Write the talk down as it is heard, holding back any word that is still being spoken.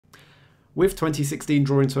With 2016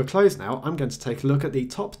 drawing to a close now, I'm going to take a look at the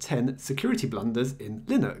top 10 security blunders in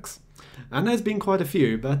Linux. And there's been quite a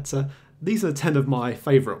few, but these are 10 of my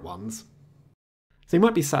favourite ones. So you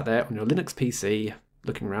might be sat there on your Linux PC,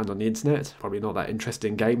 looking around on the internet, probably not that interested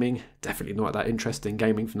in gaming, definitely not that interested in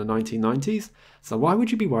gaming from the 1990s, so why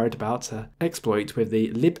would you be worried about an exploit with the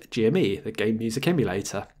libgme, the game music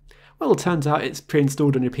emulator? Well, it turns out it's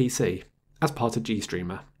pre-installed on your PC, as part of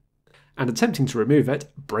GStreamer. And attempting to remove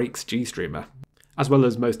it breaks GStreamer, as well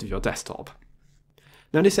as most of your desktop.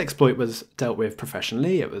 Now this exploit was dealt with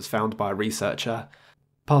professionally, it was found by a researcher,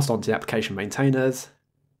 passed on to the application maintainers,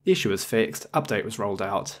 the issue was fixed, update was rolled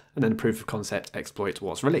out, and then a proof of concept exploit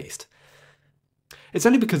was released. It's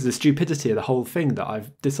only because of the stupidity of the whole thing that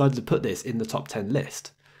I've decided to put this in the top 10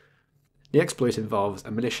 list. The exploit involves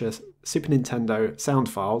a malicious Super Nintendo sound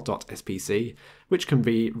file .spc, which can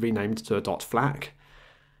be renamed to a .flac.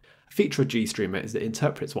 A feature of GStreamer is that it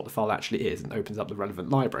interprets what the file actually is and opens up the relevant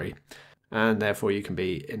library, and therefore you can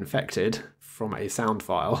be infected from a sound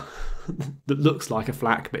file that looks like a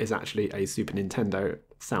FLAC but is actually a Super Nintendo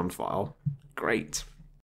sound file. Great.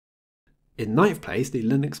 In ninth place, the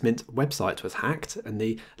Linux Mint website was hacked and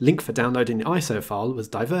the link for downloading the ISO file was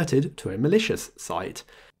diverted to a malicious site.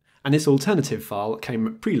 And this alternative file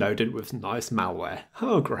came preloaded with nice malware.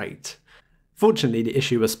 Oh, great. Fortunately, the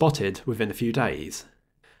issue was spotted within a few days,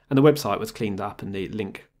 and the website was cleaned up and the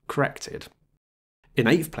link corrected. In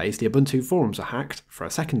 8th place, the Ubuntu forums were hacked for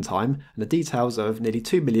a second time, and the details of nearly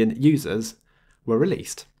 2 million users were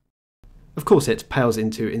released. Of course, it pales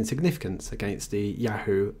into insignificance against the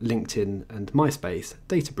Yahoo, LinkedIn and MySpace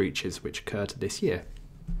data breaches which occurred this year.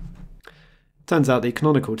 Turns out the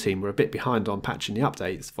Canonical team were a bit behind on patching the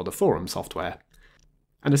updates for the forum software,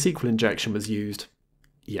 and a SQL injection was used.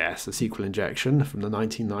 Yes, a SQL injection from the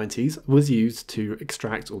 1990s was used to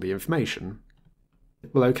extract all the information.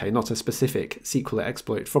 Well, okay, not a specific SQL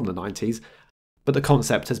exploit from the 90s, but the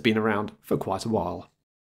concept has been around for quite a while.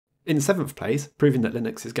 In 7th place, proving that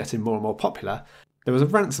Linux is getting more and more popular, there was a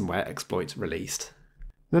ransomware exploit released.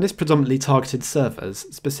 Now this predominantly targeted servers,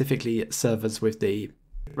 specifically servers with the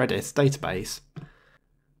Redis database.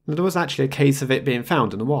 Now, there was actually a case of it being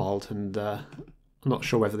found in the wild, and I'm not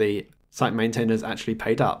sure whether the site maintainers actually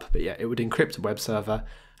paid up, but yeah, it would encrypt a web server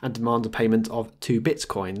and demand a payment of 2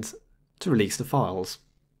 bitcoins to release the files.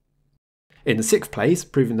 In the 6th place,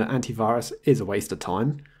 proving that antivirus is a waste of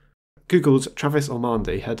time, Google's Travis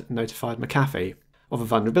Ormandy had notified McAfee of a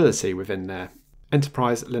vulnerability within their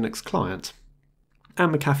enterprise Linux client.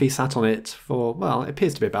 And McAfee sat on it for, well, it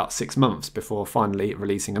appears to be about 6 months before finally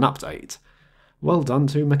releasing an update. Well done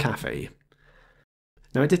to McAfee.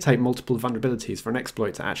 Now, it did take multiple vulnerabilities for an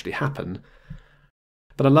exploit to actually happen,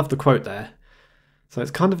 but I love the quote there. So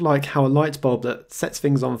it's kind of like how a light bulb that sets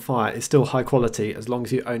things on fire is still high quality as long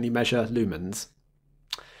as you only measure lumens.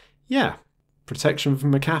 Yeah, protection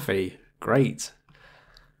from McAfee, great.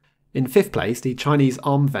 In 5th place, the Chinese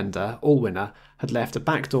ARM vendor, Allwinner, had left a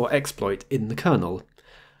backdoor exploit in the kernel.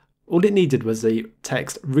 All it needed was the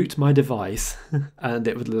text root my device and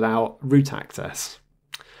it would allow root access.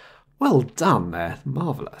 Well done there,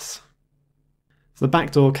 marvellous. So the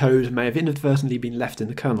backdoor code may have inadvertently been left in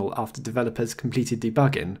the kernel after developers completed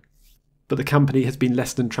debugging, but the company has been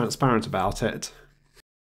less than transparent about it.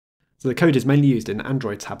 So the code is mainly used in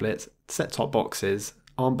Android tablets, set-top boxes,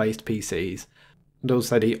 ARM-based PCs, and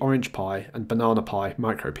also the Orange Pi and Banana Pi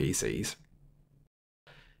micro PCs.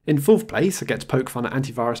 In 4th place, I get to poke fun at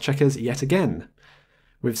antivirus checkers yet again,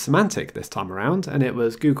 with Symantec this time around, and it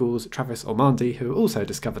was Google's Travis Ormandy who also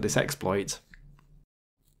discovered this exploit.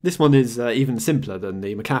 This one is even simpler than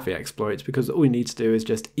the McAfee exploit because all you need to do is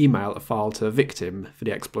just email a file to a victim for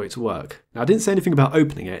the exploit to work. Now I didn't say anything about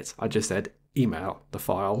opening it, I just said email the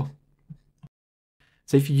file.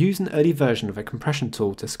 So if you use an early version of a compression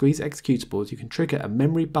tool to squeeze executables, you can trigger a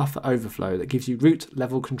memory buffer overflow that gives you root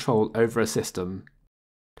level control over a system.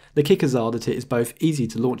 The kickers are that it is both easy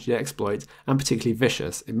to launch the exploit and particularly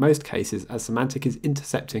vicious. In most cases, as Symantec is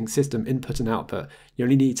intercepting system input and output, you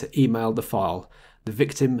only need to email the file. The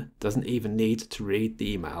victim doesn't even need to read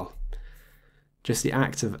the email. Just the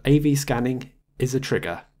act of AV scanning is a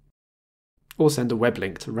trigger. Or send a web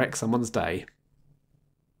link to wreck someone's day.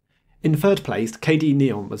 In 3rd place, KDE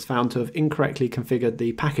Neon was found to have incorrectly configured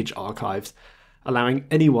the package archives, allowing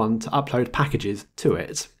anyone to upload packages to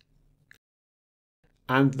it.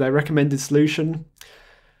 And their recommended solution?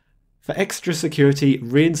 For extra security,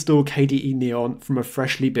 reinstall KDE Neon from a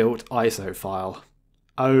freshly built ISO file.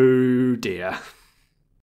 Oh dear.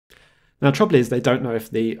 Now the trouble is they don't know if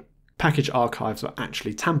the package archives were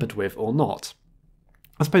actually tampered with or not.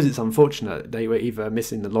 I suppose it's unfortunate they were either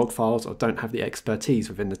missing the log files or don't have the expertise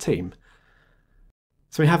within the team.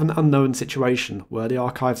 So we have an unknown situation. Were the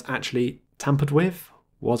archives actually tampered with?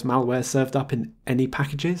 Was malware served up in any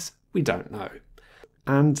packages? We don't know.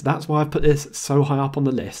 And that's why I've put this so high up on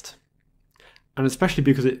the list. And especially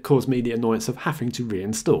because it caused me the annoyance of having to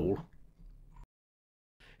reinstall.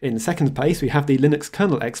 In second place, we have the Linux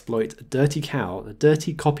kernel exploit Dirty Cow, the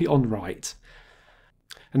dirty copy on write.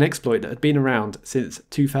 An exploit that had been around since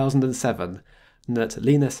 2007 and that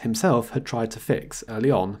Linus himself had tried to fix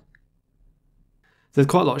early on. There's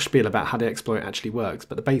quite a lot of spiel about how the exploit actually works,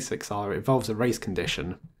 but the basics are it involves a race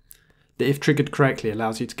condition that, if triggered correctly,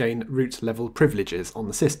 allows you to gain root level privileges on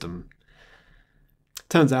the system.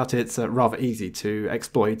 Turns out it's rather easy to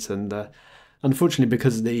exploit, and unfortunately,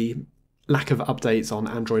 because of the lack of updates on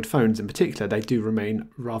Android phones in particular, they do remain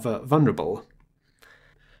rather vulnerable.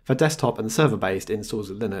 For desktop and server-based installs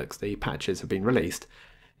of Linux, the patches have been released.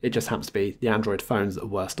 It just happens to be the Android phones that are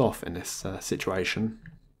worst off in this situation.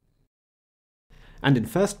 And in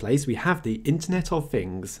first place, we have the Internet of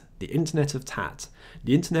Things, the Internet of Tat,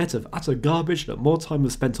 the Internet of utter garbage that more time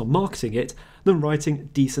was spent on marketing it than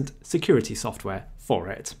writing decent security software for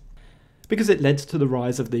it. Because it led to the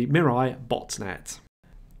rise of the Mirai botnet.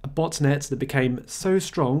 A botnet that became so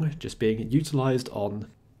strong, just being utilised on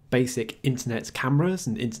basic internet cameras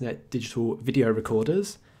and internet digital video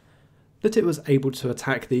recorders, that it was able to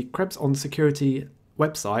attack the Krebs on Security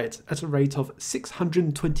website at a rate of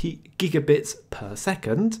 620 gigabits per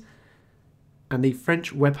second, and the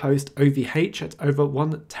French web host OVH at over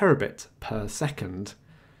 1 terabit per second,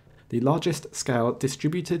 the largest scale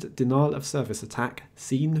distributed denial of service attack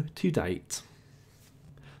seen to date.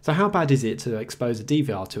 So how bad is it to expose a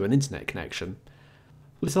DVR to an internet connection?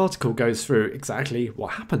 Well, this article goes through exactly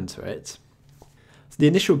what happened to it. So the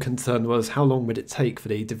initial concern was how long would it take for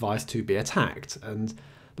the device to be attacked, and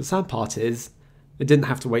the sad part is it didn't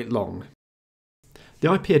have to wait long.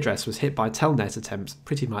 The IP address was hit by telnet attempts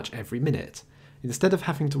pretty much every minute. Instead of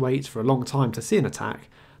having to wait for a long time to see an attack,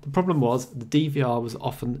 the problem was the DVR was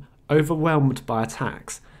often overwhelmed by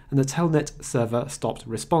attacks, and the telnet server stopped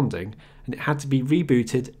responding, and it had to be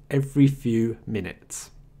rebooted every few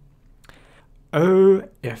minutes. Oh,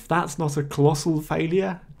 if that's not a colossal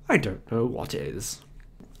failure, I don't know what is.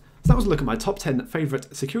 So that was a look at my top 10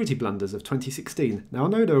 favourite security blunders of 2016. Now I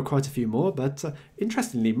know there were quite a few more, but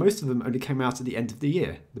interestingly most of them only came out at the end of the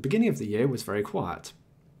year. The beginning of the year was very quiet.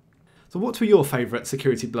 So what were your favourite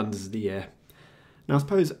security blunders of the year? Now I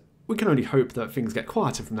suppose we can only hope that things get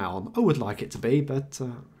quieter from now on. I would like it to be, but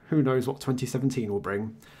who knows what 2017 will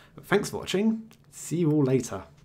bring. But thanks for watching. See you all later.